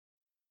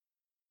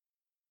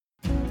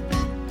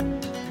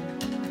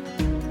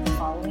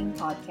following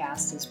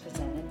podcast is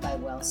presented by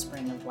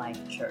Wellspring of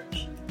Life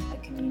Church, a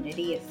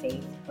community of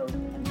faith, hope,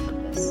 and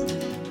purpose.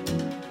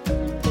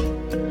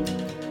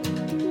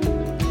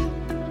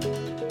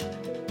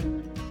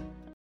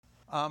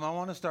 I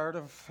want to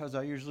start, as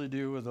I usually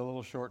do, with a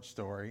little short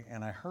story.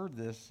 And I heard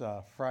this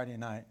Friday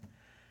night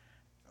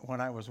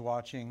when I was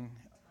watching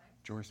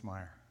Joyce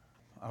Meyer.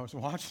 I was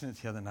watching it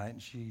the other night,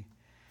 and she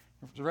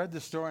read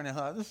this story, and I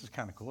thought, this is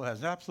kind of cool. It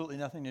has absolutely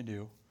nothing to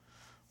do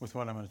with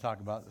what I'm going to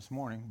talk about this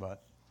morning,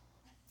 but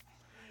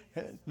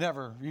it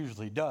never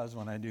usually does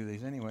when I do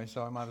these anyway,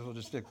 so I might as well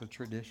just stick with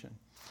tradition.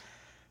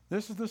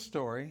 This is the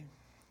story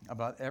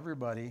about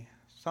everybody,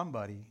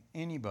 somebody,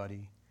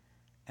 anybody,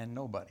 and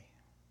nobody.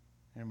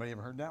 Anybody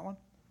ever heard that one?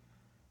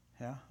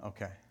 Yeah?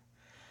 Okay.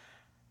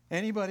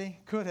 Anybody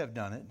could have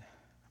done it,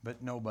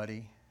 but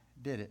nobody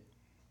did it.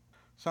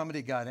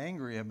 Somebody got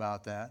angry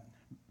about that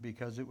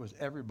because it was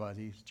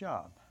everybody's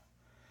job.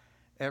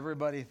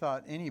 Everybody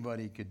thought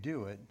anybody could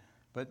do it,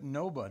 but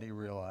nobody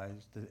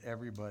realized that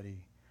everybody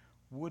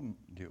wouldn't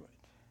do it.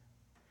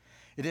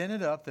 It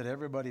ended up that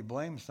everybody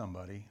blamed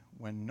somebody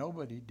when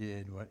nobody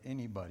did what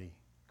anybody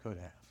could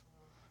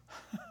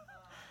have.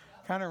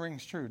 Kind of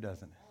rings true,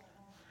 doesn't it?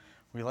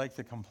 We like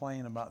to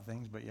complain about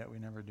things, but yet we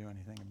never do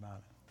anything about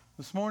it.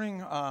 This morning,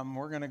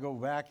 we're going to go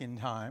back in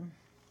time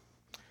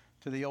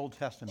to the Old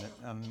Testament,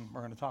 and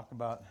we're going to talk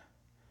about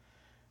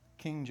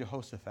King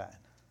Jehoshaphat.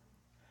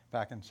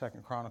 Back in 2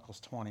 Chronicles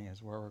 20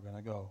 is where we're going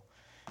to go.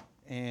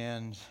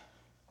 And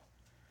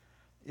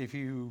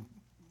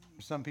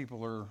some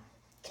people are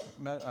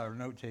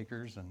note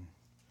takers and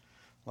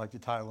like to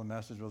title a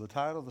message. Well, the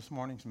title of this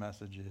morning's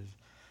message is,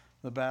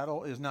 "The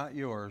battle is not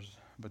yours,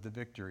 but the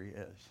victory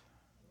is."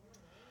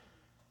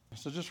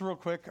 So just real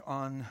quick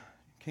on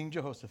King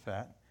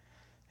Jehoshaphat.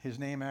 His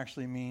name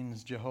actually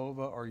means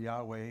Jehovah or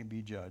Yahweh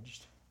be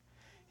judged.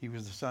 He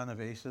was the son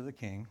of Asa the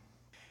king.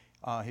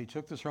 He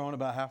took the throne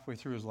about halfway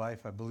through his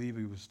life. I believe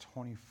he was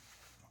 20.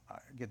 I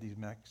get these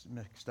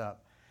mixed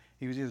up.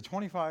 He was either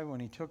 25 when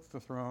he took the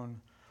throne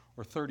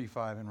or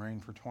 35 and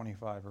reigned for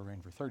 25 or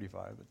reigned for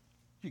 35. But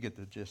you get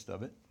the gist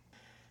of it.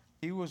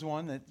 He was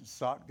one that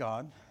sought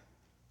God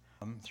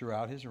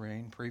throughout his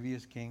reign.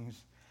 Previous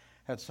kings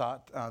had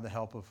sought the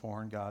help of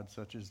foreign gods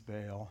such as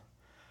Baal.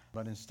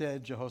 But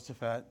instead,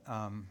 Jehoshaphat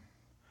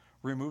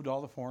removed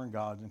all the foreign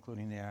gods,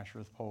 including the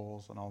Asherah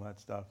poles and all that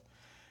stuff.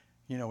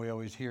 You know, we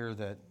always hear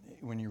that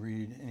when you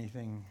read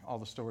anything, all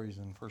the stories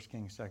in 1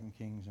 Kings, 2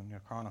 Kings, and the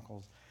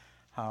Chronicles,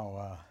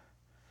 how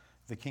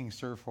the kings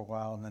served for a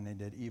while and then they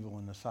did evil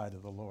in the sight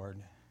of the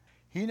Lord.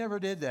 He never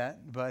did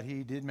that, but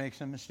he did make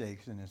some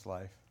mistakes in his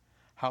life.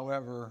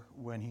 However,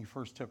 when he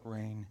first took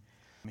reign,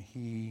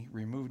 he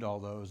removed all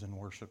those and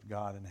worshiped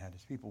God and had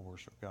his people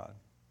worship God.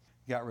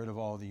 Got rid of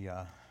all the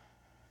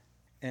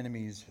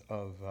enemies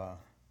of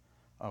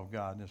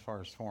God as far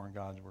as foreign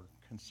gods were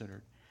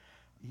considered.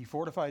 He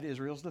fortified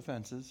Israel's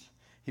defenses.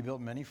 He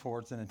built many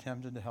forts and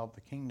attempted to help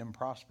the kingdom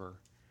prosper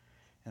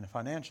in a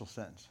financial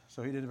sense.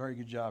 So he did a very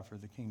good job for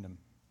the kingdom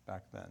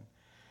back then.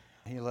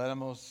 He led a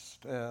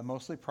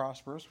mostly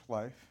prosperous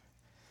life.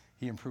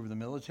 He improved the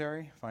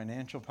military,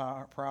 financial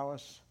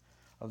prowess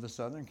of the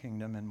southern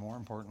kingdom, and more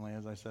importantly,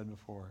 as I said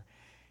before,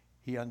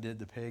 he undid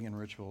the pagan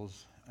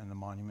rituals and the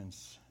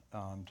monuments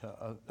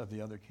of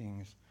the other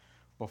kings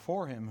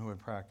before him who had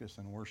practiced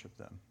and worshiped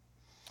them.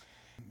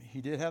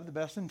 He did have the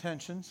best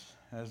intentions,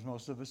 as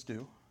most of us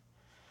do,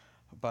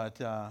 but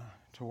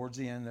towards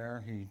the end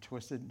there, he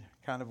twisted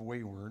kind of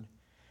wayward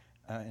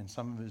in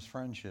some of his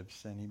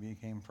friendships, and he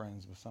became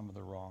friends with some of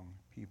the wrong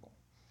people,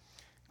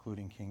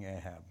 including King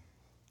Ahab.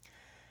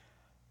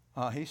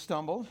 He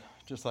stumbled,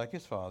 just like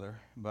his father,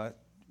 but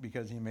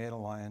because he made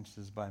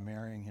alliances by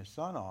marrying his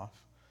son off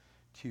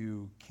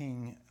to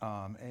King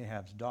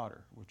Ahab's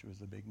daughter, which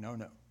was a big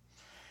no-no.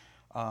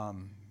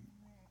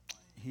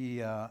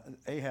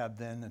 Ahab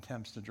then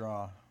attempts to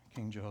draw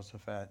King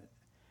Jehoshaphat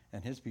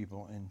and his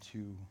people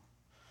into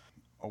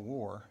a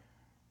war,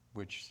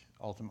 which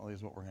ultimately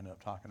is what we're going to end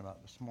up talking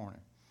about this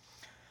morning.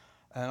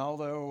 And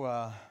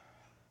although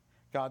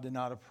God did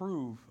not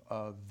approve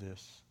of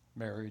this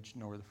marriage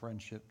nor the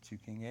friendship to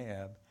King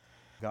Ahab,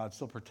 God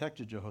still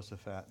protected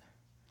Jehoshaphat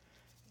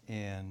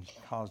and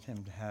caused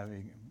him to have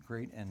a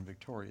great and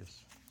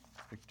victorious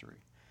victory.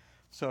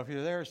 So if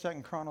you're there,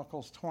 2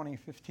 Chronicles 20,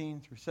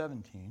 15 through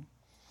 17,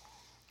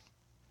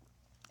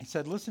 he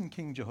said, "Listen,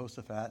 King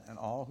Jehoshaphat, and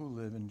all who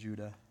live in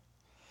Judah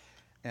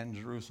and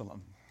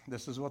Jerusalem.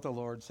 This is what the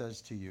Lord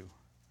says to you.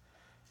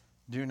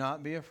 Do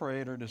not be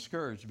afraid or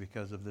discouraged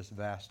because of this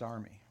vast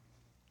army."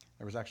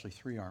 There was actually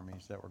 3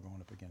 armies that were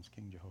going up against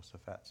King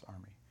Jehoshaphat's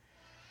army.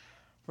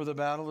 "For the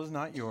battle is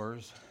not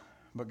yours,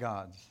 but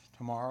God's.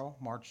 Tomorrow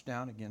march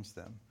down against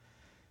them.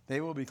 They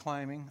will be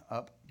climbing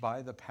up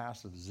by the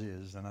pass of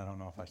Ziz," and I don't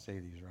know if I say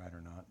these right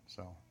or not,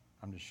 so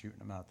I'm just shooting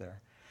them out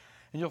there.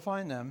 "And you'll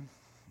find them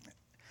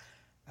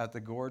at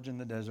the gorge in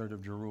the desert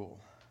of Jeruel.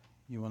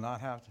 You will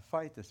not have to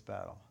fight this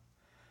battle.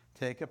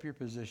 Take up your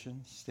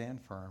position,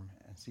 stand firm,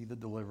 and see the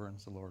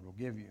deliverance the Lord will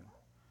give you.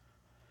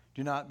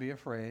 Do not be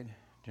afraid,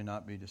 do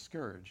not be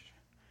discouraged.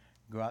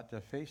 Go out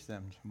to face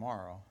them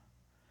tomorrow,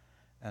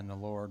 and the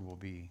Lord will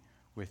be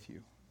with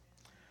you.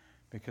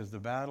 Because the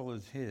battle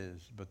is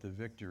his, but the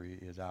victory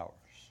is ours.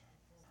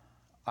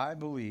 I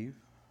believe,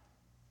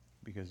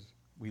 because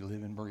we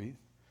live and breathe,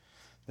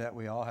 that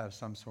we all have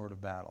some sort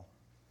of battle.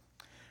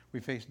 We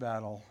face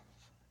battles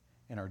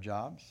in our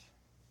jobs,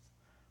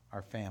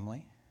 our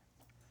family,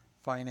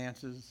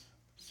 finances,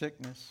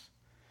 sickness,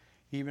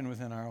 even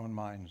within our own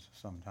minds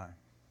sometimes.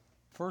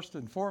 First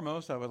and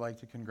foremost, I would like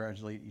to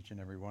congratulate each and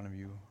every one of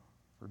you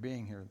for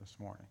being here this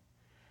morning.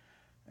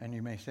 And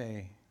you may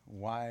say,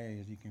 why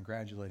is he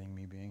congratulating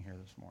me being here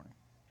this morning?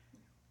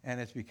 And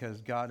it's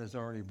because God has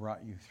already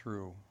brought you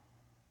through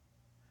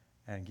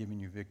and given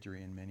you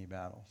victory in many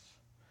battles.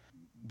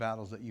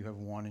 Battles that you have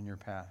won in your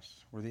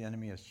past, where the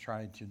enemy has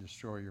tried to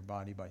destroy your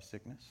body by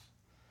sickness.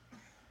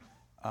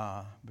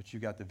 But you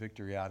got the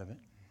victory out of it.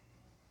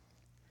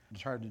 He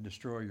tried to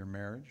destroy your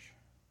marriage.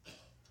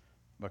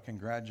 But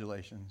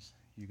congratulations,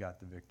 you got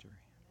the victory.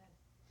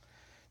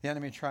 The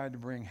enemy tried to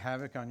bring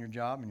havoc on your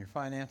job and your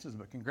finances,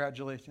 but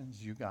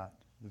congratulations, you got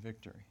the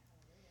victory.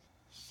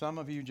 Some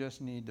of you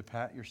just need to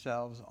pat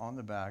yourselves on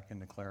the back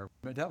and declare,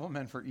 the devil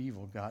meant for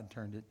evil, God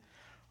turned it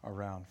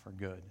around for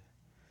good.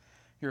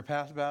 Your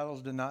past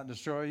battles did not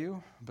destroy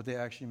you, but they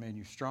actually made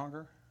you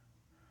stronger,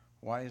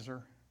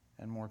 wiser,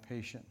 and more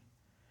patient,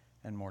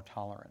 and more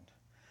tolerant.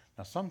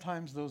 Now,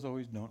 sometimes those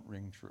always don't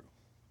ring true.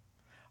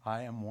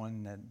 I am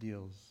one that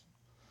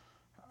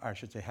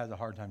has a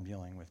hard time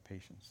dealing with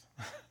patience.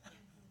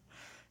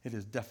 It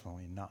is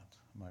definitely not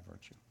my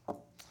virtue.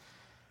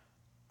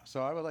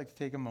 So I would like to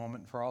take a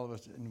moment for all of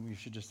us, and we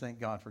should just thank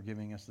God for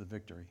giving us the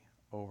victory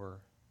over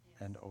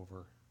and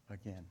over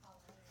again.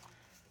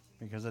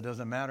 Because it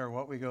doesn't matter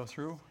what we go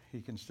through,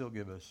 he can still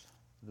give us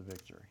the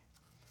victory.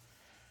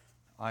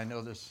 I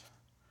know this,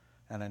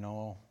 and I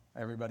know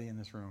everybody in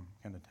this room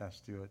can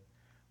attest to it.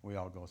 We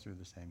all go through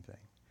the same thing.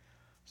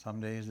 Some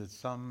days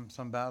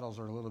some battles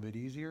are a little bit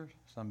easier,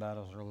 some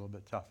battles are a little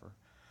bit tougher.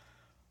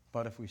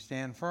 But if we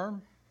stand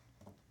firm,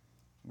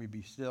 we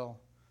be still,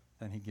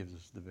 then he gives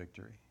us the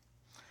victory.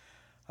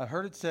 I've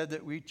heard it said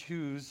that we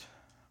choose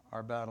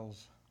our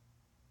battles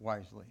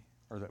wisely,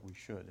 or that we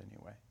should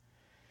anyway.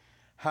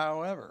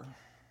 However,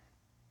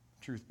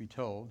 truth be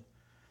told,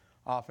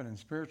 often in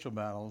spiritual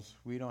battles,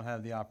 we don't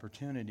have the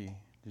opportunity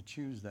to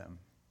choose them.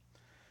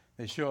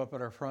 They show up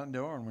at our front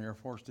door, and we are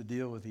forced to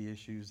deal with the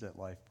issues that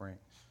life brings.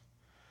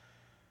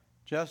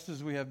 Just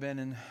as we have been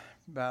in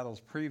battles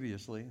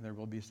previously, there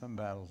will be some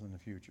battles in the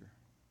future.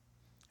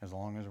 As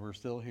long as we're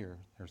still here,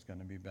 there's going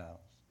to be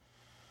battles.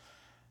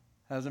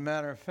 As a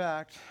matter of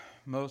fact,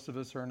 most of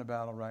us are in a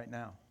battle right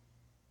now.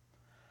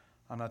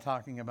 I'm not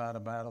talking about a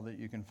battle that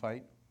you can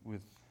fight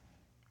with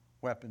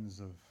weapons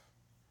of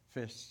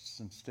fists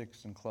and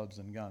sticks and clubs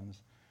and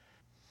guns,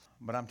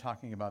 but I'm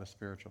talking about a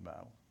spiritual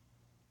battle.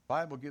 The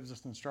Bible gives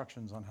us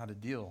instructions on how to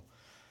deal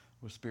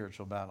with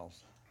spiritual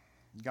battles.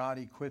 God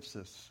equips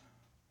us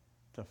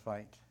to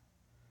fight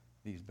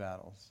these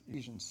battles.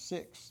 Ephesians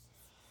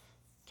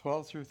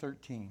 6:12 through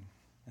 13,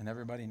 and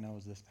everybody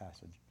knows this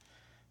passage.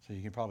 So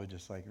you can probably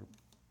just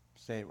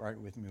say it right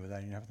with me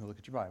without even having to look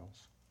at your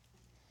Bibles.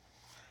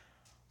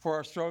 For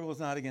our struggle is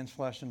not against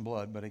flesh and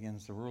blood, but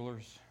against the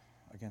rulers,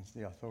 against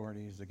the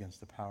authorities, against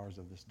the powers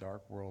of this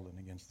dark world, and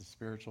against the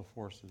spiritual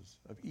forces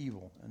of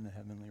evil in the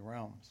heavenly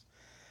realms.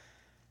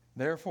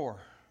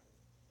 Therefore,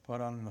 put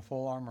on the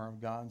full armor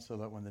of God, so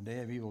that when the day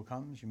of evil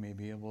comes, you may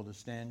be able to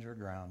stand your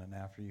ground, and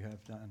after you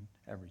have done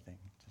everything,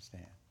 to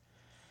stand.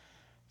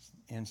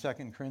 In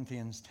 2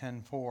 Corinthians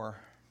 10:4,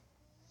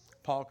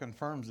 Paul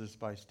confirms this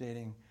by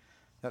stating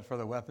that for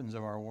the weapons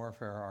of our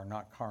warfare are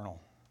not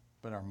carnal,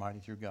 but are mighty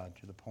through God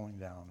to the pulling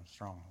down of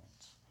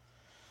strongholds.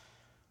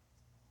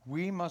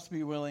 We must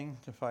be willing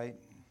to fight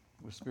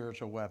with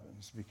spiritual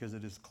weapons, because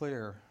it is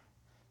clear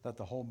that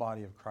the whole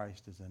body of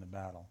Christ is in a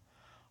battle.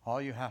 All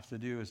you have to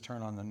do is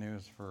turn on the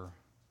news for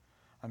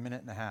a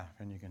minute and a half,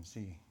 and you can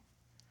see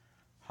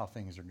how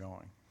things are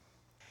going.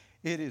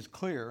 It is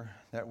clear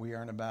that we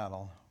are in a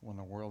battle when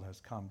the world has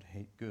come to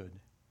hate good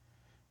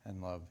and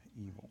love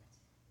evil.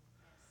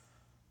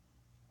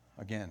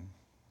 Again,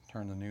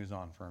 turn the news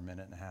on for a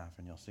minute and a half,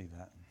 and you'll see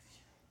that.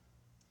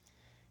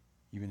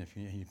 Even if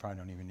you probably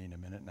don't even need a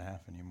minute and a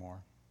half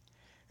anymore.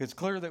 It's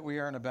clear that we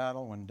are in a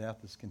battle when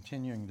death is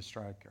continuing to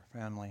strike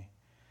our family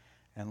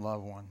and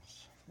loved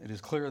ones. It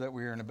is clear that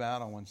we are in a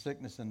battle when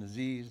sickness and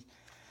disease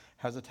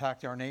has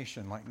attacked our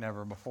nation like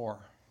never before.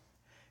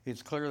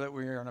 It's clear that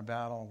we are in a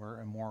battle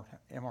where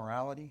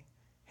immorality,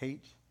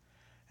 hate,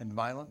 and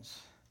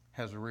violence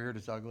has reared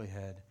its ugly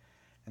head,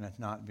 and it's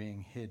not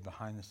being hid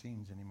behind the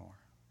scenes anymore.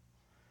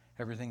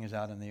 Everything is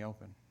out in the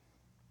open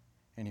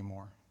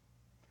anymore.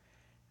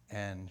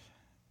 And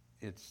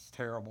it's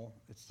terrible,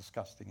 it's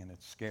disgusting, and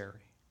it's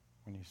scary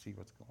when you see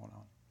what's going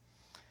on.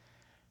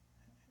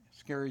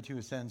 Scary to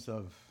a sense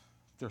of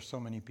there's so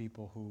many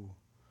people who,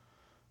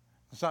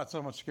 it's not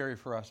so much scary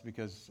for us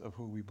because of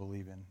who we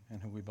believe in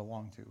and who we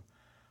belong to,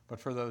 but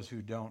for those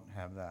who don't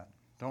have that,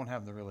 don't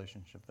have the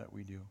relationship that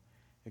we do,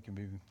 it can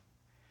be,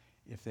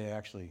 if they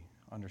actually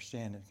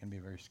understand it can be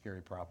a very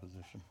scary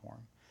proposition for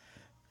him.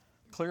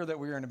 Clear that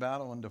we are in a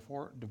battle and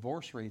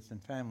divorce rates in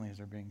families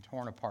are being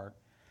torn apart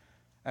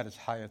at its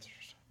highest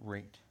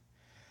rate.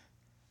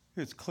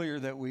 It's clear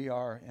that we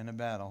are in a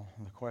battle.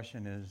 And the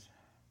question is,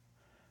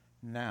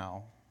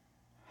 now,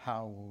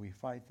 how will we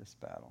fight this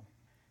battle?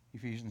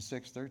 Ephesians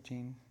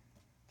 6:13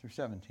 through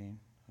 17,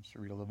 let's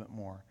read a little bit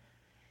more,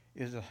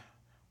 is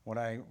what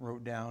I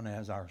wrote down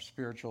as our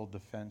spiritual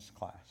defense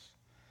class.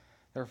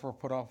 Therefore,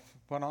 put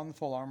on the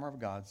full armor of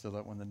God so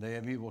that when the day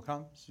of evil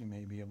comes, you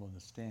may be able to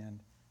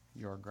stand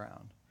your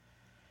ground.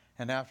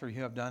 And after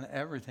you have done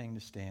everything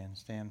to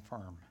stand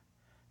firm.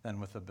 Then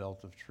with the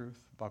belt of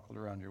truth buckled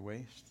around your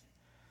waist,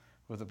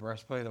 with the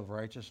breastplate of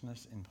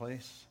righteousness in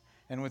place,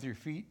 and with your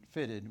feet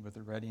fitted with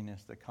the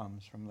readiness that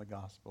comes from the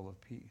gospel of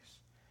peace.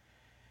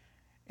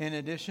 In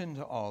addition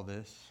to all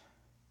this,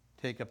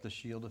 take up the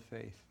shield of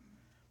faith,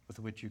 with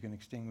which you can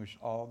extinguish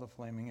all the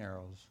flaming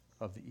arrows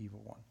of the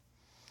evil one.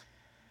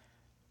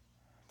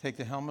 Take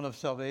the helmet of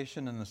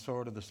salvation and the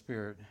sword of the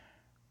Spirit,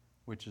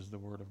 which is the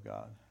word of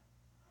God.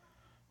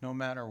 No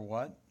matter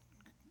what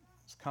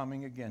is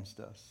coming against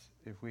us,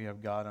 if we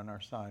have God on our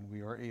side,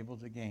 we are able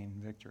to gain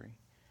victory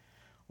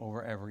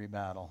over every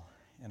battle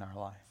in our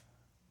life.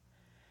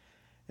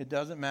 It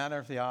doesn't matter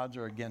if the odds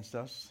are against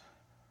us.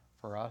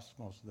 For us,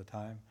 most of the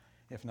time,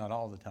 if not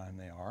all the time,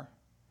 they are.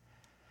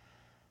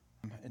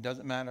 It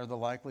doesn't matter the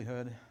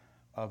likelihood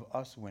of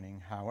us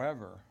winning.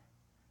 However,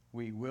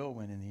 we will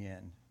win in the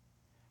end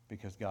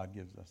because God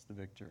gives us the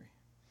victory.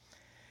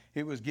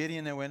 It was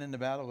Gideon that went into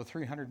battle with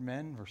 300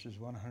 men versus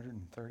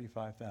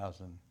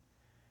 135,000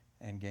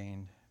 and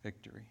gained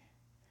victory.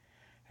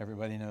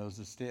 Everybody knows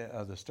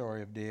the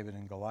story of David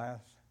and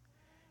Goliath.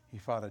 He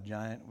fought a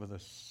giant with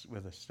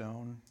a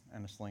stone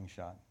and a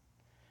slingshot,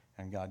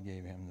 and God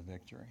gave him the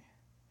victory.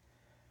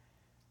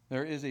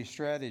 There is a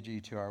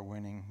strategy to our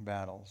winning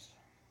battles.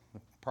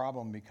 The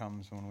problem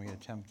becomes when we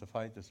attempt to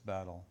fight this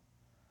battle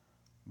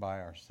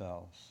by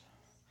ourselves.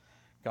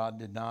 God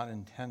did not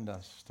intend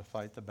us to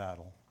fight the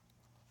battle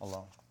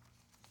alone.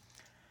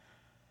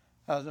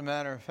 As a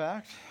matter of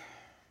fact,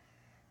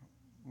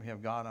 we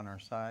have God on our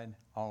side.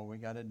 All we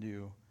got to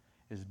do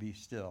is be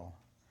still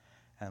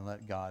and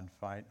let God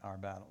fight our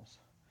battles.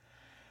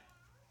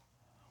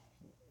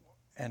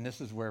 And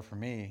this is where, for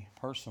me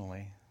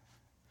personally,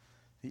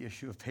 the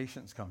issue of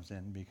patience comes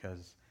in,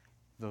 because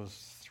those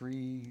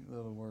three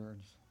little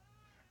words,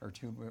 or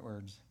two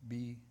words,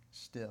 be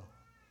still.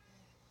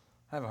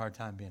 I have a hard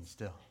time being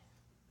still.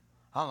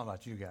 I don't know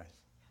about you guys,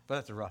 but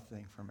that's a rough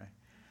thing for me.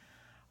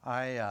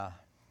 I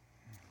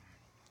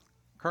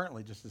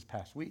currently, just this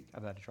past week,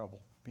 I've had trouble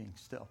being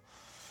still.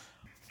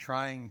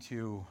 Trying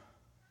to,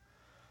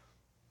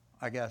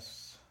 I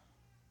guess,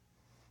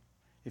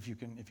 if you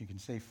can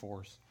say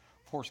force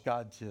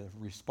God to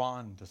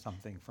respond to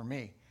something for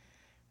me,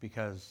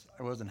 because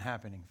it wasn't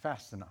happening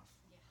fast enough.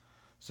 Yeah.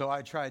 So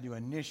I tried to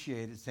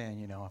initiate it,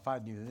 saying, if I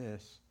do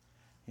this,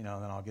 then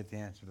I'll get the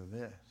answer to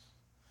this.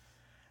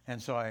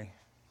 And so I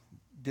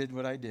did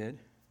what I did,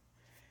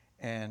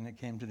 and it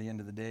came to the end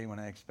of the day when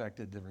I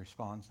expected the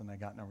response, and I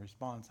got no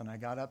response, and I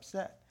got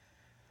upset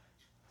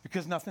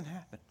because nothing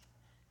happened.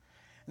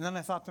 And then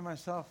I thought to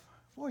myself,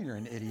 well, you're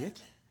an idiot.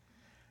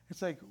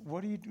 It's like,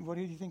 what do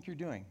you think you're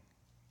doing?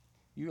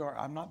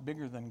 I'm not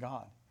bigger than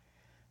God.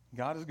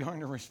 God is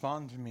going to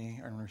respond to me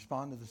and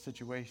respond to the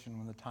situation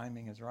when the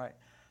timing is right.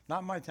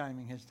 Not my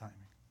timing, his timing.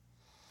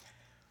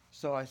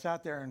 So I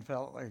sat there and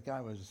felt like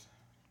I was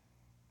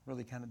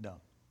really kind of dumb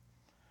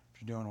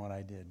for doing what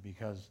I did,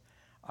 because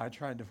I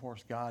tried to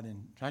force God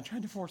in. I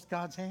tried to force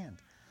God's hand.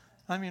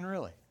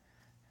 Really.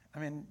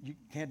 You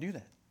can't do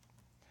that.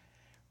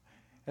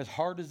 As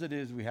hard as it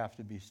is, we have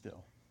to be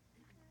still.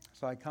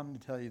 So I come to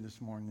tell you this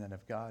morning that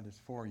if God is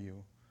for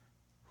you,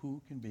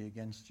 who can be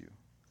against you?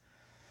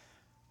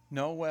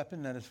 No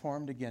weapon that is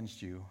formed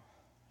against you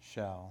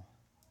shall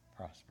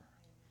prosper.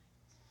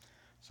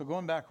 So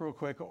going back real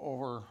quick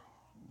over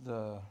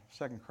the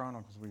 2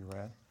 Chronicles we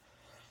read,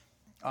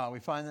 we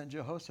find that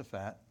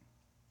Jehoshaphat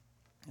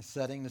is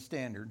setting the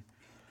standard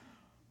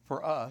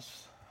for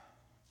us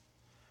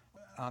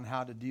on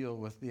how to deal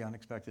with the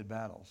unexpected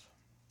battles.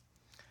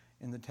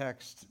 In the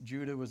text,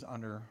 Judah was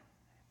under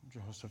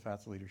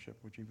Jehoshaphat's leadership,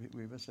 which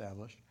we've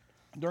established.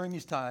 During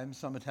these times,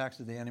 some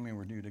attacks of the enemy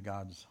were due to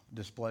God's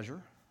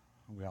displeasure.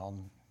 We all,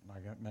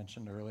 like I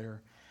mentioned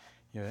earlier,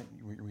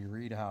 we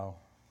read how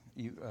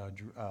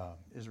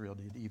Israel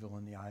did evil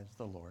in the eyes of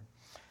the Lord.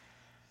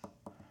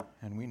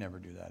 And we never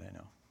do that, I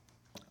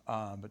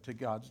know. But to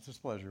God's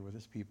displeasure with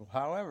his people.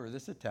 However,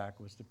 this attack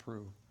was to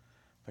prove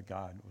that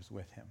God was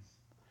with him.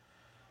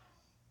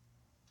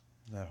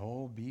 That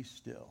whole be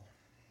still.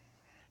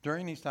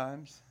 During these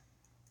times,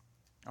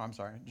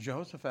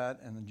 Jehoshaphat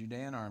and the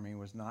Judean army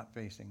was not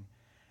facing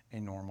a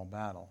normal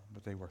battle,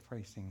 but they were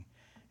facing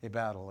a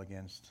battle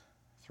against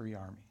three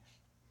armies.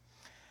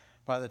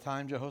 By the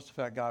time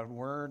Jehoshaphat got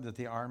word that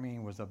the army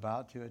was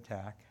about to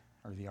attack,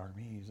 or the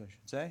armies, I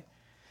should say,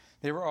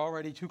 they were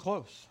already too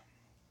close.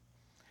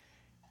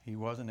 He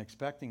wasn't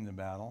expecting the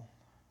battle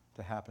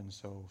to happen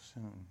so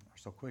soon or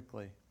so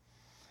quickly.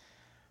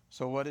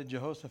 So what did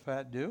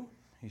Jehoshaphat do?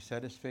 He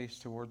set his face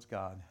towards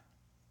God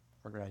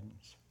for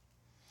guidance.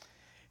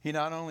 He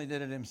not only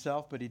did it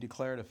himself, but he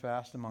declared a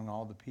fast among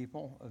all the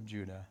people of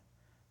Judah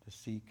to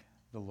seek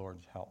the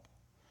Lord's help.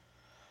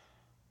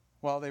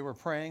 While they were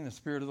praying, the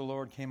Spirit of the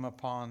Lord came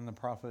upon the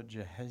prophet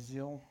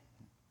Jehaziel,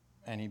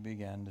 and he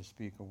began to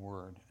speak a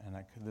word.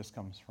 And this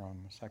comes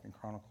from 2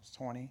 Chronicles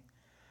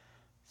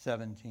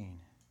 20:17.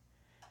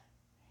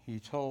 He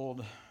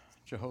told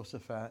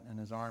Jehoshaphat and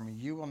his army,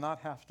 "You will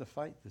not have to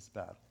fight this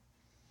battle.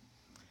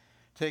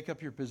 Take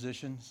up your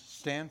positions,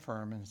 stand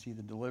firm, and see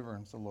the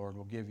deliverance the Lord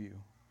will give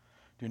you.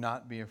 Do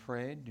not be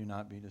afraid, do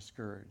not be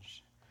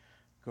discouraged.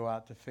 Go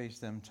out to face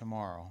them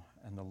tomorrow,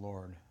 and the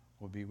Lord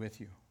will be with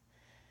you."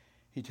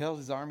 He tells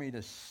his army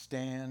to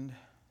stand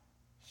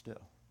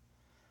still.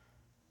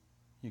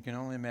 You can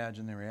only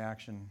imagine the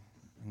reaction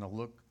and the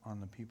look on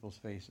the people's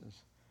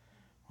faces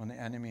when the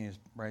enemy is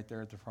right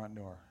there at the front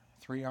door.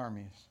 3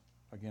 armies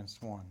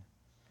against 1.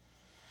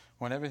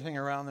 When everything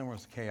around them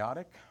was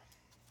chaotic,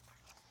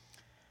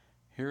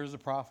 here's the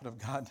prophet of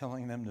God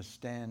telling them to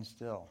stand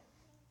still.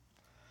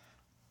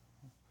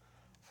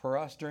 For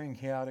us during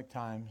chaotic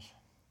times,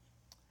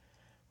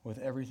 with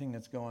everything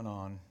that's going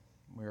on,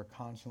 we are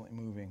constantly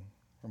moving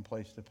from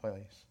place to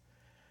place.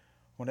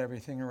 When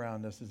everything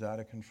around us is out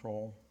of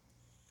control,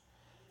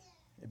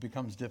 it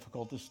becomes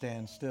difficult to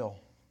stand still.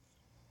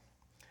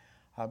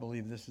 I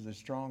believe this is a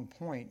strong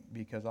point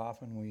because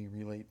often we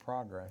relate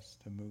progress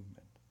to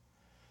movement.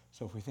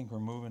 So if we think we're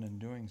moving and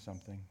doing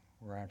something,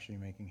 we're actually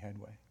making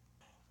headway.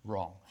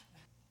 Wrong.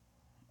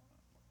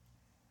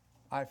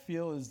 I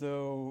feel as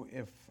though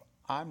if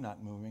I'm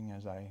not moving,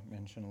 as I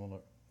mentioned a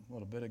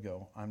little bit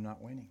ago, I'm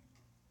not winning.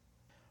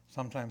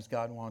 Sometimes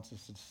God wants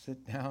us to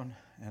sit down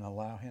and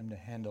allow him to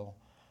handle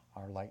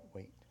our light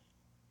weight.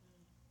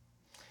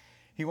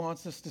 He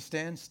wants us to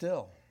stand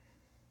still.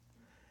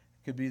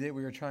 It could be that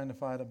we are trying to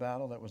fight a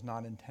battle that was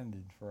not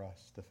intended for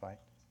us to fight.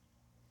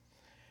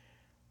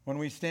 When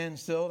we stand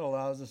still, it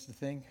allows us to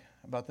think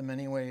about the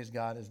many ways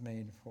God has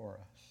made for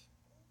us.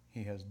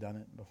 He has done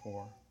it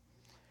before.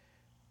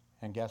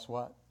 And guess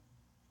what?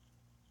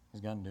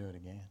 He's going to do it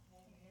again.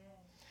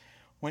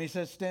 When he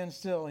says stand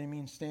still, he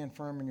means stand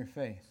firm in your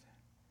faith.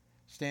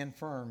 Stand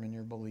firm in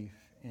your belief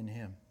in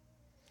him.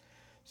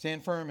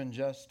 Stand firm and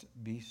just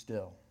be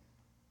still.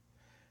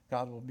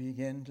 God will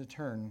begin to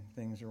turn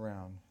things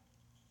around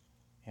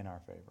in our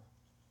favor.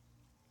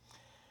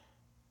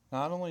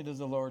 Not only does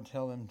the Lord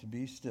tell them to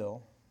be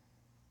still,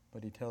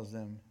 but he tells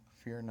them,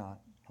 fear not,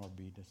 nor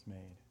be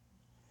dismayed.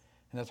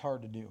 And that's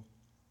hard to do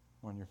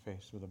when you're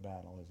faced with a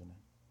battle, isn't it?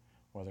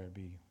 Whether it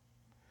be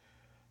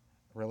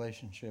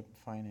relationship,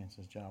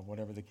 finances, job,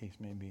 whatever the case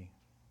may be.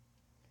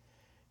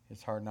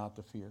 It's hard not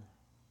to fear.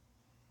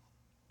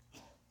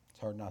 It's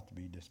hard not to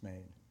be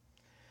dismayed.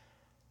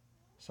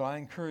 So I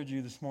encourage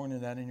you this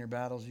morning that in your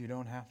battles you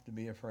don't have to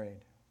be afraid.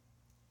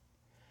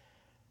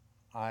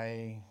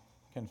 I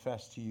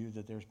confess to you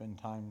that there's been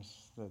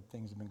times that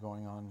things have been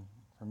going on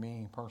for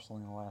me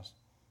personally in the last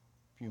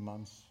few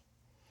months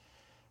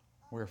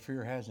where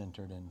fear has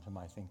entered into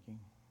my thinking.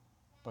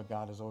 But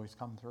God has always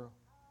come through.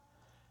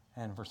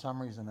 And for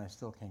some reason I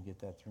still can't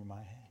get that through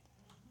my head.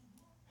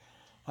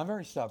 I'm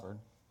very stubborn,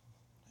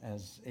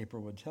 as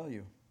April would tell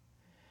you,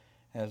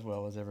 as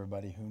well as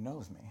everybody who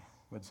knows me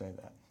would say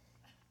that.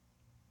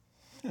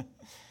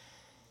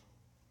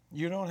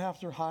 You don't have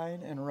to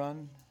hide and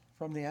run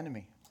from the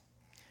enemy.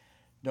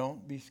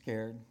 Don't be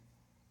scared.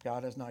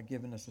 God has not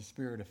given us a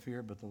spirit of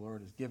fear, but the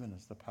Lord has given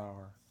us the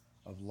power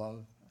of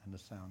love and a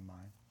sound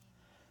mind.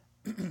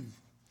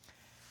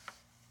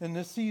 In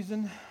this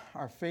season,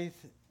 our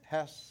faith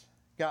has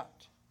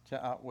got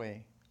to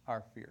outweigh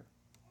our fear.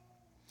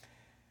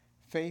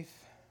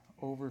 Faith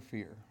over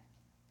fear.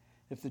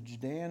 If the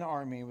Judean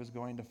army was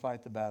going to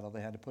fight the battle,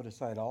 they had to put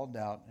aside all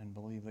doubt and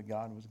believe that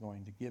God was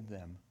going to give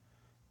them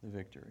the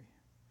victory.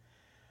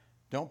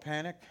 Don't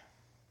panic.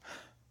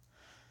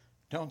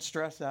 Don't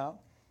stress out.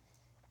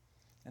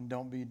 And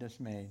don't be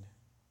dismayed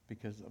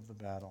because of the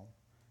battle,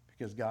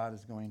 because God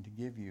is going to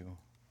give you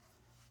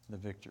the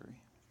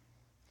victory.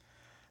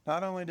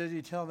 Not only does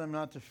he tell them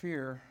not to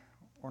fear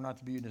or not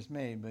to be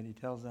dismayed, but he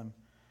tells them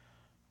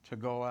to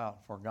go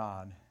out, for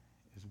God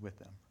is with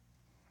them.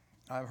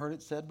 I've heard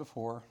it said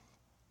before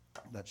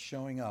that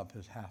showing up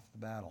is half the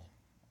battle.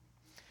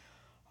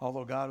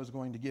 Although God was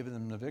going to give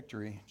them the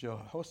victory,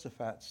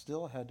 Jehoshaphat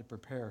still had to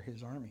prepare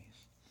his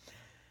armies.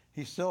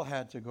 He still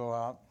had to go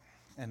out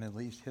and at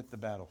least hit the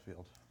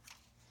battlefield.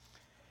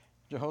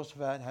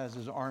 Jehoshaphat has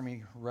his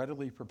army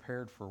readily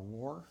prepared for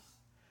war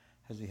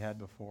as he had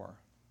before.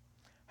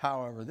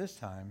 However, this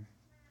time,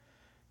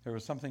 there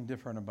was something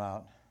different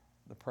about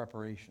the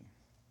preparation.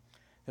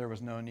 There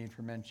was no need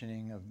for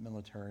mentioning of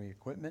military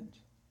equipment,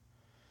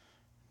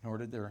 nor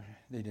did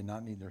they did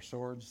not need their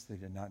swords, they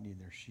did not need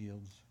their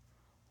shields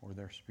or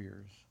their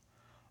spears.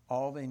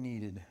 All they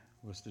needed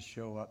was to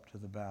show up to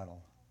the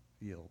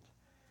battlefield,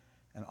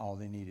 and all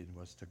they needed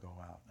was to go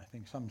out. I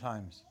think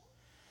sometimes,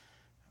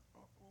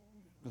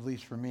 at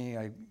least for me,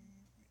 I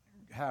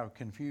have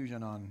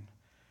confusion on,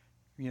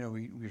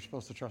 we're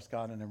supposed to trust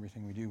God in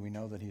everything we do. We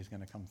know that he's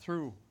going to come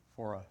through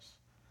for us,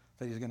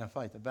 that he's going to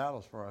fight the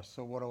battles for us.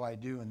 So what do I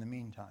do in the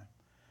meantime?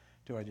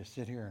 Do I just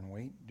sit here and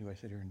wait? Do I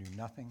sit here and do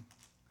nothing?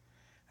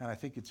 And I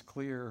think it's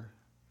clear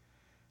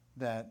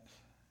that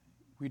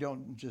we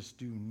don't just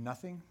do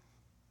nothing,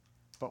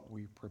 but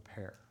we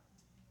prepare.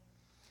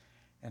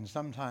 And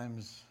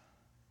sometimes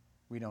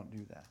we don't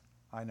do that.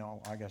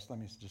 I guess let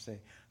me just say,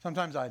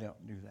 sometimes I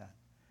don't do that.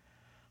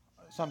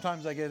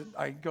 Sometimes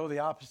I go the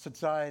opposite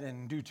side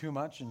and do too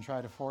much and try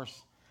to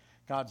force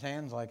God's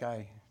hands like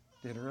I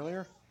did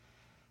earlier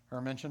or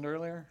mentioned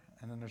earlier.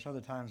 And then there's other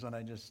times when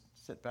I just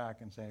sit back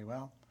and say,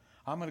 well,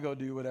 I'm going to go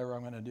do whatever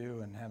I'm going to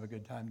do and have a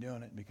good time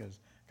doing it because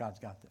God's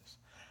got this.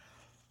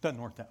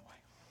 Doesn't work that way.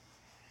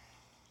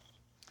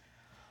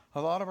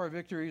 A lot of our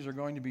victories are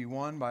going to be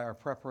won by our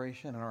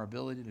preparation and our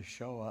ability to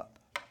show up.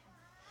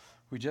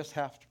 We just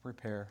have to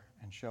prepare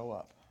and show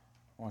up.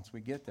 Once we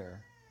get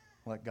there,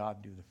 let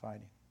God do the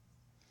fighting.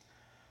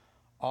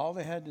 All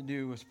they had to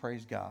do was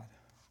praise God.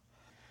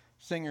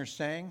 Singers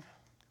sang,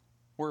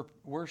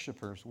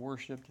 worshipers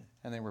worshiped,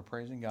 and they were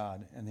praising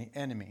God, and the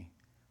enemy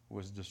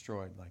was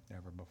destroyed like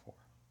never before.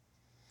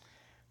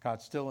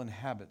 God still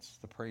inhabits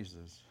the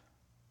praises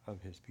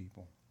of his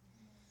people.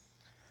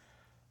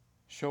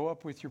 Show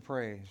up with your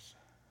praise.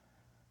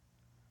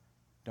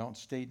 Don't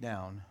stay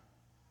down,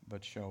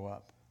 but show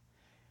up.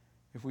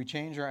 If we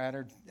change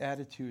our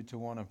attitude to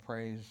one of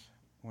praise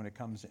when it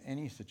comes to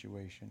any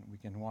situation, we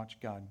can watch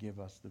God give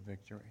us the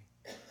victory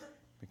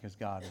because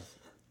God is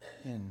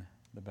in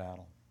the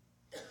battle.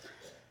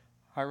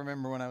 I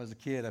remember when I was a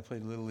kid, I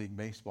played Little League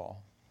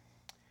baseball.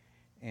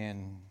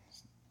 And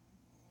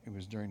it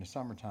was during the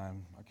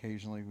summertime.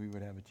 Occasionally we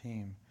would have a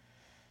team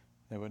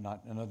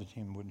another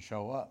team wouldn't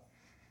show up.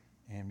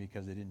 And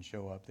because they didn't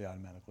show up, they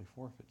automatically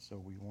forfeit. So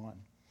we won.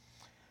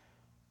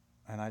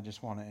 And I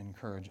just want to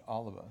encourage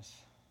all of us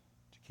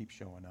to keep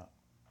showing up.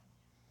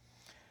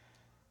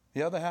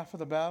 The other half of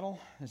the battle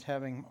is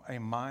having a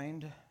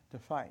mind to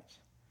fight.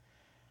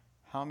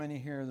 How many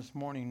here this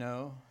morning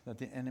know that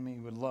the enemy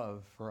would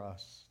love for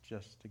us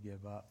just to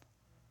give up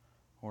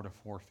or to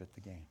forfeit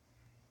the game?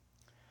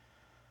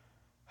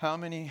 How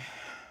many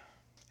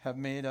have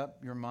made up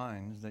your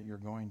minds that you're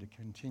going to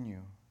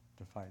continue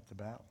to fight the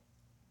battle?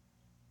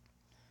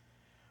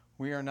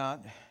 We are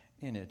not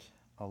in it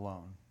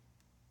alone.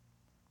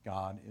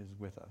 God is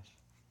with us.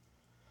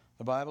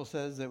 The Bible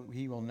says that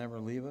he will never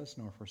leave us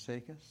nor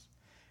forsake us.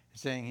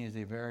 It's saying he is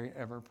a very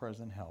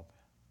ever-present help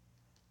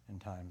in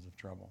times of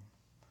trouble.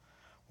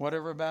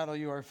 Whatever battle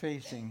you are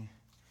facing,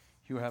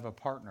 you have a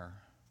partner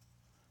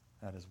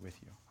that is with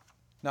you.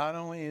 Not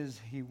only is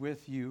he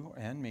with you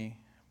and me,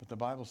 but the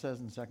Bible says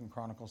in 2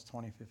 Chronicles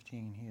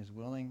 20:15, he is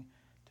willing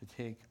to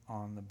take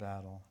on the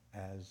battle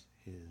as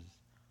his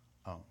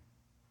own.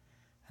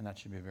 And that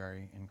should be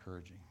very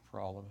encouraging for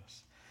all of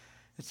us.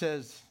 It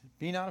says,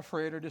 be not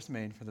afraid or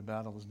dismayed, for the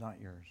battle is not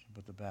yours,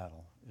 but the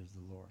battle is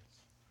the Lord's.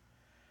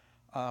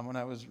 When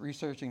I was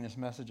researching this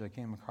message, I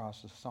came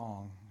across a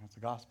song. It's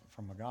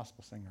from a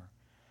gospel singer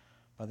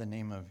by the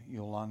name of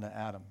Yolanda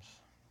Adams.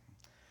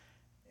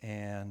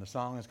 And the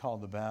song is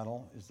called The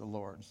Battle is the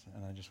Lord's.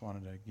 And I just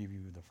wanted to give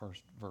you the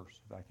first verse,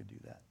 if I could do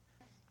that.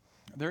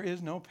 There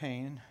is no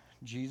pain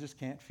Jesus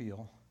can't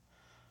feel,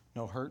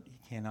 no hurt he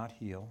cannot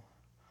heal.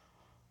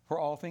 For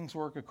all things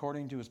work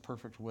according to his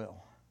perfect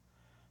will.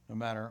 No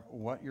matter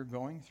what you're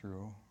going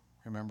through,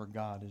 remember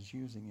God is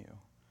using you.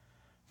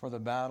 For the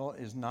battle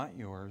is not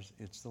yours,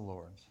 it's the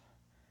Lord's.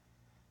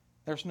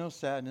 There's no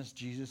sadness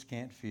Jesus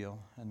can't feel,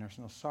 and there's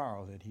no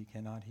sorrow that he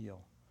cannot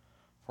heal.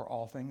 For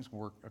all things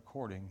work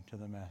according to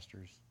the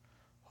Master's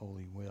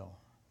holy will.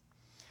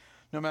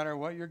 No matter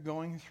what you're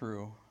going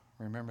through,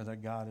 remember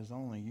that God is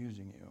only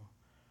using you.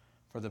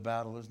 For the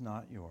battle is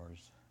not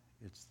yours,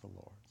 it's the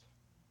Lord's.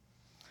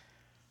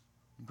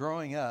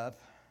 Growing up,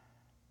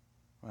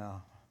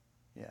 I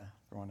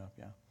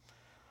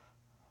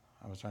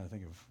was trying to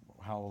think of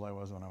how old I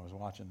was when I was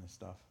watching this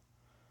stuff.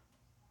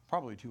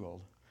 Probably too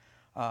old.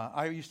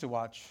 I used to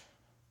watch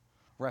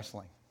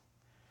wrestling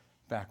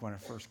back when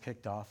it first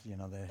kicked off. They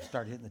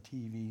started hitting the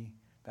TV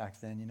back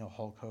then,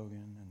 Hulk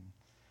Hogan. And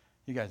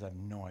you guys have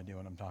no idea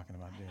what I'm talking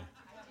about, do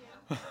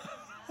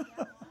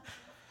you?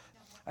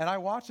 And I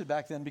watched it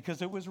back then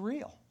because it was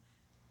real.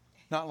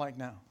 Not like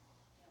now.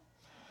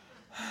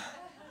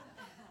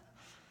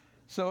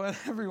 So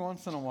every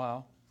once in a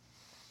while,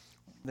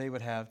 they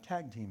would have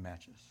tag team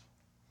matches.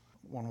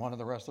 When one of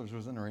the wrestlers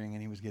was in the ring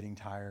and he was getting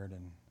tired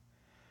and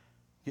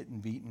getting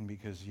beaten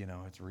because,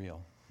 it's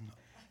real,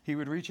 he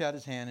would reach out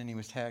his hand and he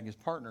would tag his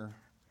partner,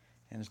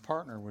 and his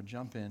partner would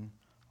jump in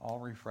all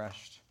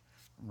refreshed,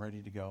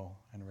 ready to go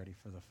and ready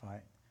for the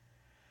fight.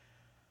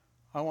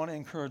 I want to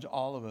encourage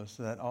all of us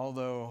that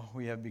although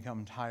we have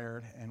become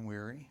tired and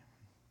weary,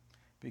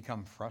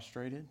 become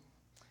frustrated,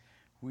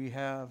 we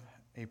have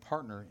a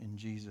partner in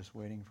Jesus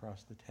waiting for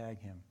us to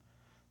tag him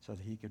so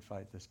that he could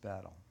fight this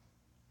battle.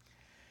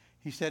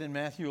 He said in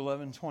Matthew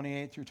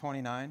 11:28 through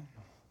 29,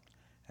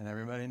 and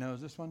everybody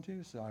knows this one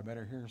too, so I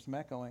better hear some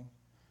echoing.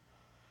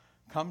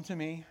 Come to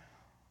me,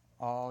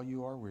 all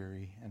you are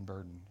weary and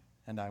burdened,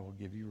 and I will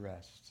give you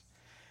rest.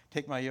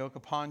 Take my yoke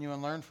upon you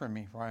and learn from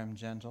me, for I am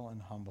gentle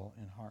and humble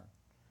in heart,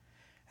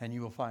 and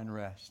you will find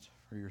rest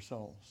for your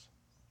souls.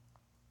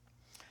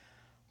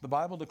 The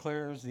Bible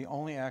declares the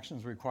only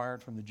actions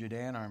required from the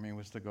Judean army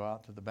was to go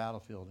out to the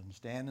battlefield and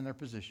stand in their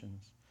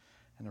positions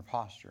and their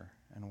posture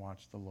and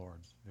watch the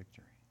Lord's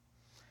victory.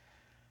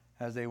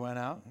 As they went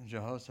out,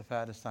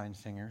 Jehoshaphat assigned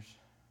singers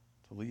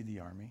to lead the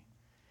army.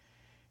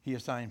 He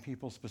assigned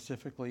people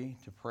specifically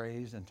to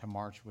praise and to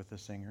march with the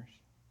singers.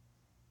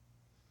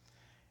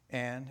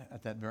 And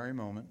at that very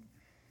moment,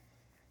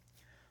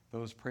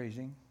 those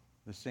praising,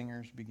 the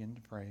singers began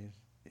to praise.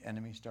 The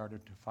enemy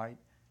started to fight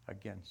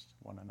against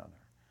one another.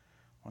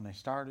 When they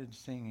started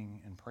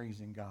singing and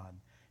praising God,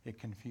 it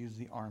confused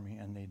the army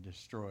and they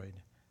destroyed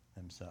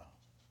themselves.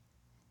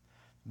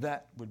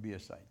 That would be a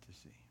sight to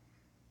see.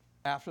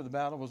 After the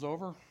battle was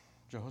over,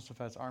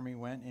 Jehoshaphat's army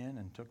went in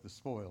and took the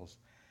spoils,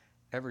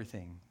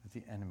 everything that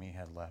the enemy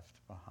had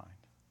left behind.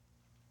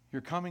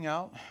 You're coming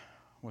out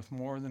with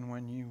more than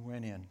when you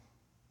went in,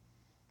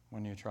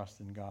 when you trust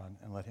in God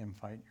and let him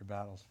fight your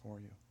battles for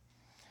you.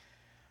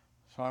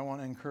 So I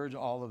want to encourage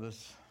all of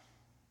us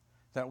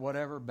that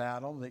whatever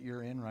battle that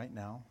you're in right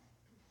now,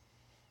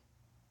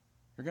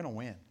 you're going to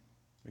win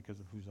because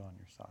of who's on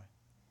your side.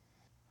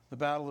 The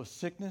battle of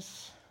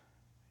sickness,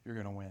 you're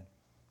going to win.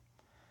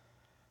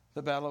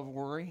 The battle of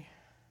worry,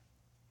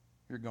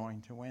 you're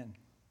going to win.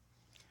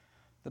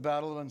 The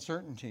battle of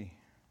uncertainty,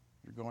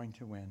 you're going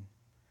to win.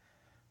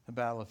 The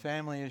battle of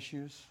family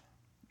issues,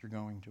 you're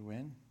going to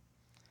win.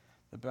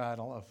 The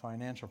battle of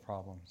financial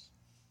problems,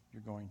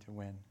 you're going to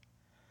win.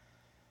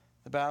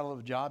 The battle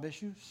of job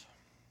issues,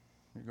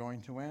 you're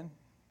going to win.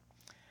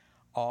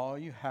 All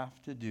you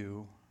have to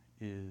do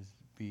is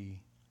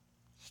be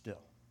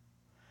still.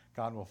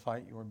 God will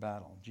fight your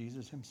battle.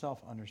 Jesus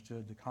himself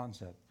understood the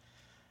concept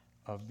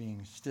of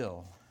being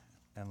still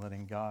and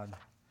letting God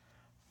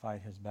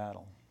fight his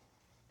battle.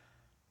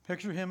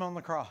 Picture him on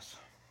the cross.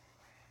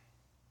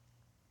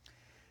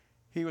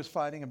 He was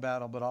fighting a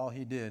battle, but all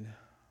he did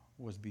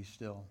was be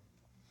still.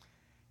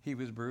 He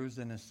was bruised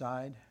in his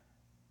side,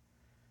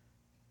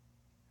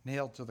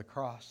 nailed to the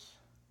cross,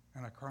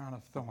 and a crown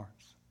of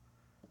thorns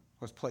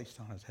was placed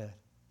on his head.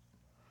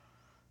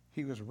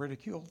 He was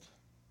ridiculed,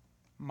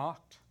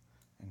 mocked,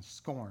 and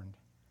scorned,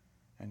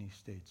 and he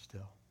stayed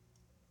still.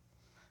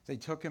 They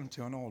took him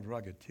to an old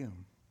rugged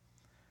tomb,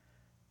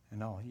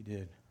 and all he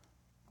did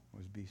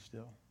was be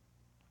still.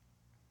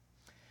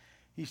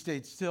 He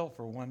stayed still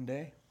for one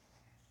day.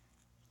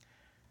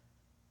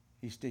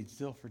 He stayed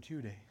still for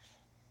 2 days.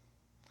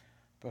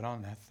 But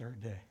on that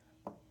third day,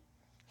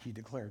 he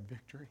declared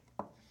victory.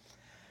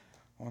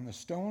 When the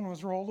stone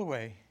was rolled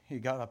away, he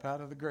got up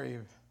out of the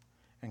grave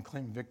and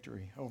claimed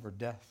victory over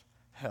death,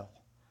 hell,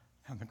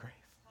 and the grave.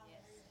 Yes.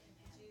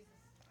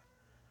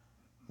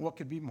 What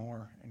could be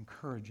more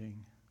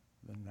encouraging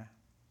than that?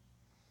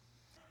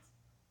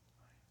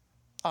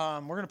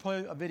 We're going to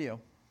play a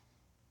video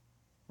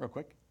real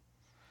quick.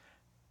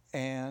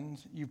 And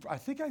I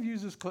think I've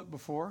used this clip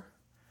before.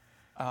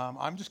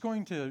 I'm just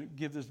going to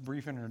give this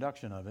brief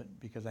introduction of it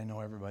because I know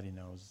everybody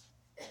knows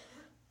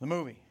the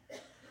movie.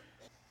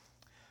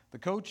 The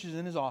coach is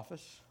in his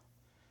office,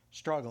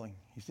 struggling.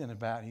 He's in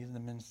the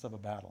midst of a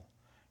battle.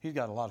 He's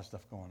got a lot of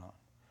stuff going on.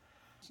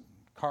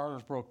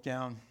 Cars broke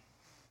down.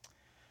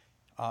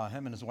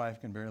 Him and his wife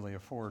can barely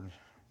afford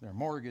their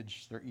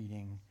mortgage. They're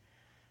eating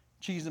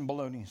cheese and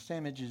bologna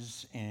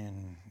sandwiches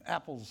and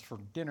apples for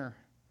dinner.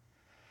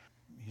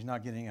 He's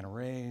not getting a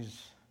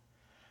raise.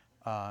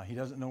 He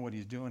doesn't know what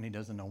he's doing. He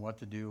doesn't know what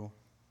to do.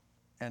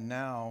 And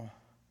now,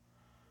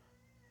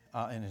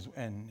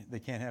 and they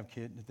can't have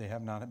kids. They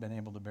have not been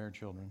able to bear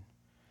children.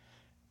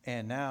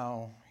 And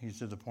now he's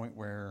to the point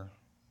where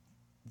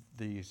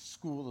the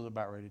school is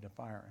about ready to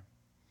fire him.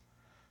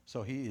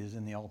 So he is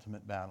in the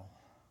ultimate battle.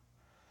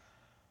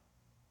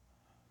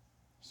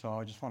 So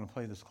I just want to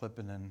play this clip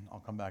and then I'll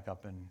come back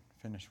up and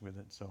finish with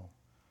it. So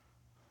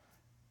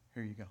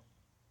here you go.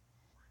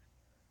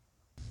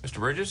 Mr.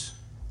 Bridges?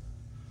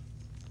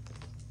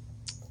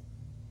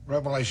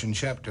 Revelation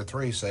chapter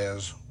 3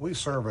 says, we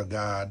serve a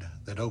God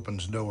that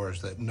opens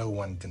doors that no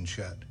one can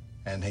shut,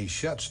 and he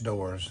shuts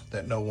doors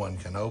that no one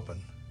can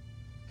open.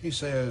 He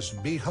says,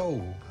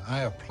 behold, I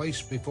have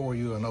placed before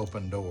you an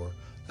open door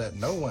that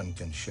no one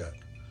can shut.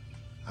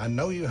 I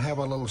know you have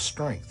a little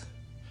strength,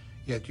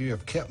 yet you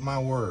have kept my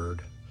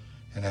word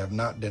and have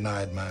not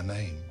denied my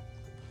name.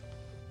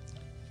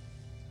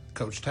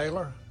 Coach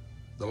Taylor,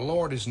 the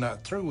Lord is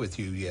not through with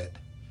you yet.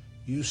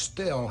 You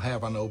still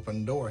have an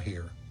open door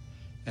here.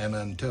 And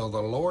until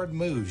the Lord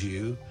moves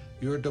you,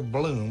 you're to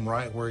bloom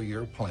right where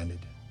you're planted.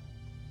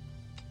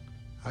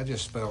 I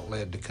just felt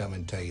led to come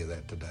and tell you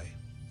that today.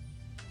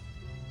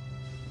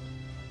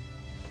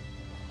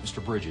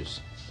 Mr.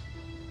 Bridges,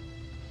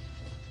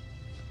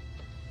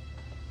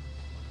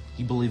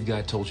 you believe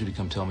God told you to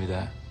come tell me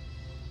that?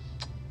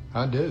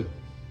 I do.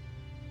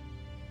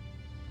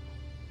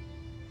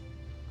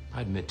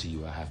 I admit to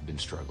you I have been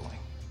struggling,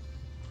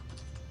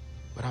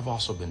 but I've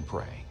also been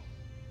praying.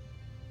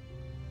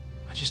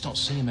 I just don't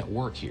see him at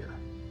work here.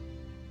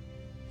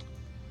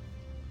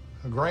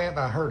 Grant,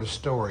 I heard a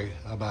story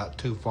about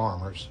two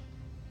farmers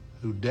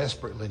who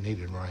desperately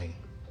needed rain,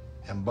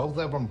 and both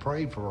of them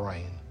prayed for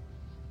rain,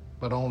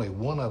 but only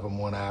one of them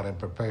went out and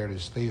prepared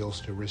his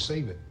fields to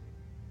receive it.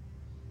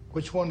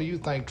 Which one do you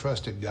think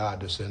trusted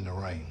God to send the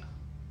rain?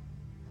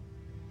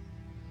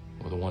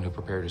 Well, the one who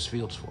prepared his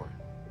fields for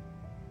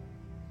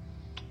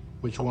it.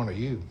 Which one are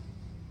you?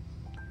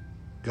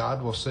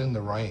 God will send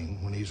the rain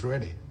when he's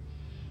ready.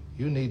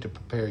 You need to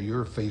prepare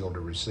your field to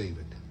receive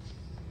it.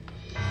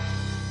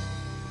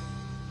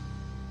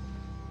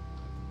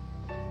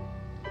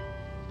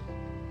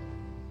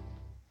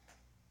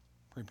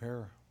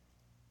 Prepare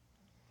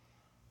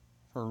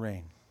for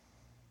rain.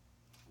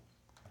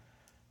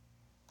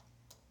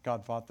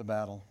 God fought the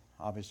battle.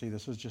 Obviously,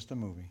 this was just a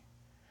movie.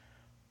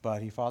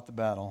 But he fought the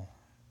battle.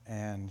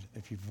 And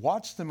if you've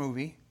watched the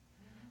movie,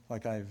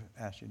 like I've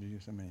asked you to do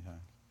so many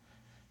times,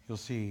 you'll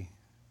see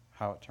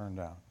how it turned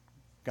out.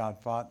 God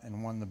fought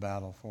and won the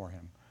battle for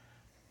him.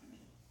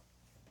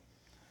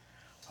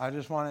 I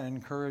just want to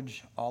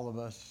encourage all of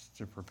us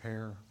to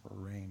prepare for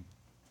rain.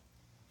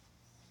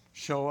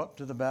 Show up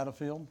to the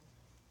battlefield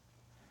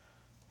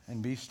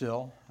and be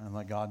still and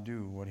let God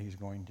do what he's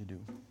going to do.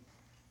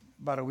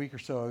 About a week or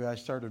so ago, I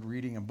started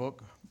reading a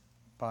book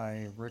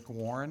by Rick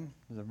Warren.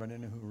 Does everybody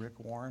know who Rick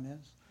Warren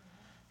is?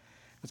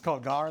 It's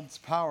called God's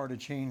Power to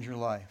Change Your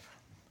Life.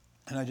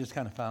 And I just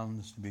kind of found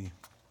this to be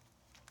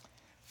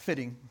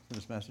fitting for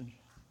this message.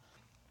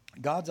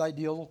 God's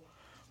ideal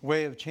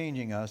way of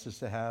changing us is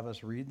to have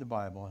us read the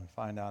Bible and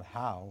find out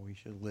how we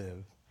should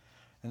live,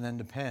 and then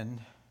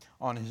depend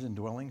on his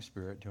indwelling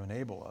spirit to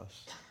enable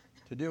us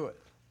to do it.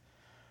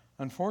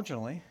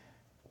 Unfortunately,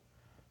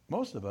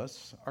 most of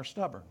us are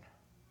stubborn,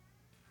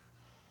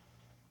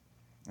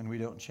 and we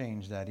don't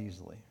change that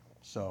easily.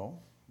 So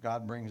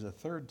God brings a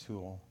third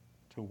tool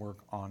to work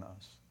on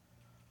us: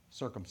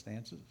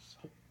 circumstances.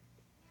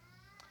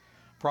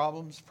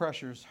 Problems,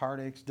 pressures,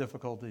 heartaches,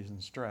 difficulties,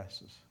 and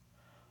stresses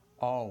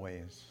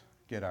always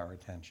get our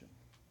attention.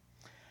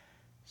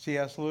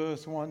 C.S.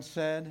 Lewis once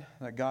said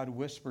that God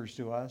whispers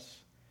to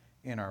us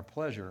in our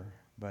pleasure,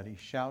 but he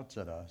shouts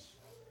at us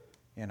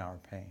in our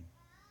pain.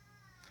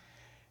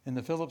 In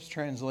the Phillips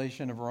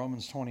translation of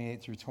Romans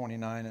 28 through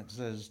 29, it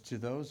says, "To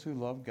those who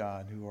love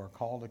God, who are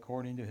called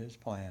according to his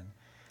plan,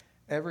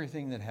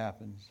 everything that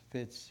happens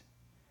fits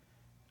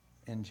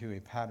into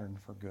a pattern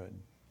for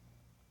good.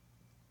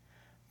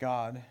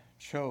 God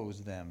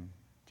chose them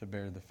to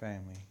bear the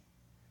family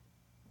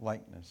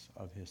likeness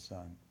of his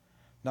Son.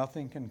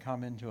 Nothing can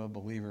come into a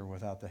believer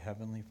without the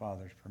Heavenly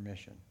Father's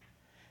permission.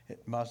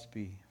 It must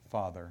be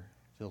Father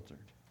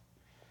filtered."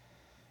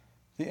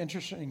 The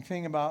interesting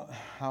thing about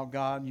how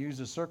God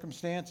uses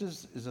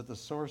circumstances is that the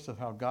source of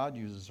how God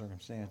uses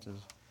circumstances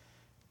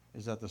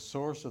is that the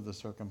source of the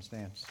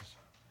circumstances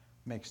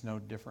makes no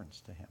difference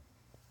to him.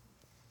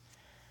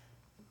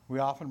 We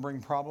often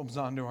bring problems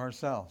onto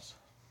ourselves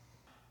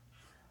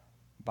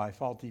by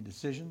faulty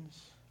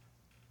decisions,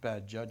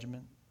 bad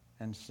judgment,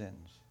 and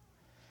sins.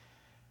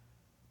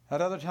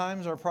 At other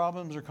times, our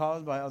problems are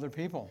caused by other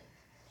people.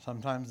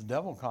 Sometimes the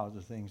devil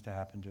causes things to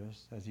happen to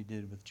us, as he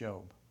did with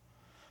Job.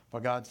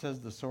 But God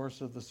says the source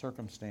of the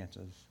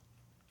circumstances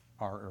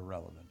are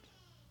irrelevant.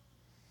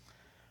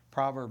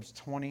 Proverbs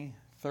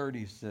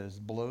 20:30 says,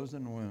 "Blows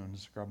and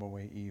wounds scrub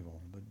away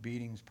evil, but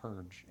beatings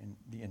purge in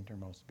the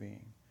innermost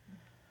being."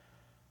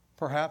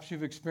 Perhaps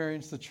you've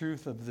experienced the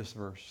truth of this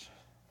verse.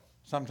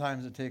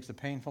 Sometimes it takes a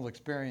painful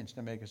experience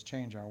to make us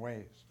change our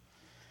ways.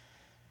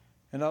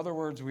 In other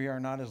words, we are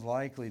not as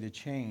likely to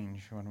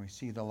change when we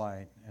see the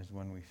light as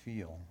when we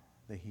feel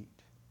the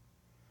heat.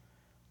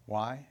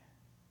 Why?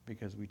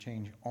 Because we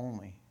change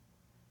only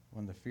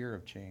when the fear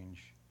of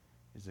change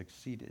is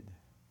exceeded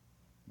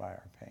by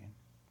our pain.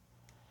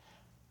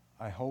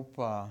 I hope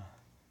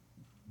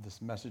this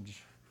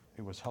message,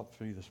 it was helpful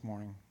for you this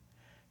morning.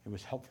 It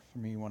was helpful for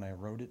me when I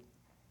wrote it,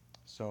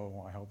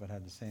 so I hope it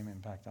had the same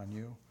impact on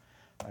you.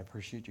 I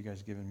appreciate you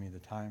guys giving me the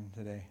time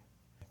today.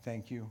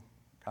 Thank you.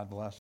 God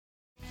bless.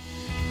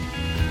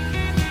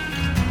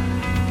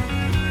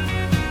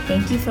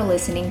 Thank you for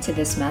listening to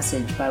this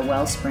message by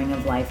Wellspring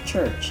of Life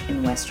Church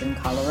in Western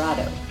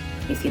Colorado.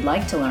 If you'd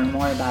like to learn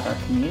more about our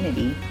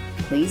community,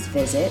 please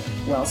visit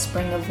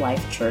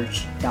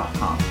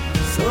wellspringoflifechurch.com.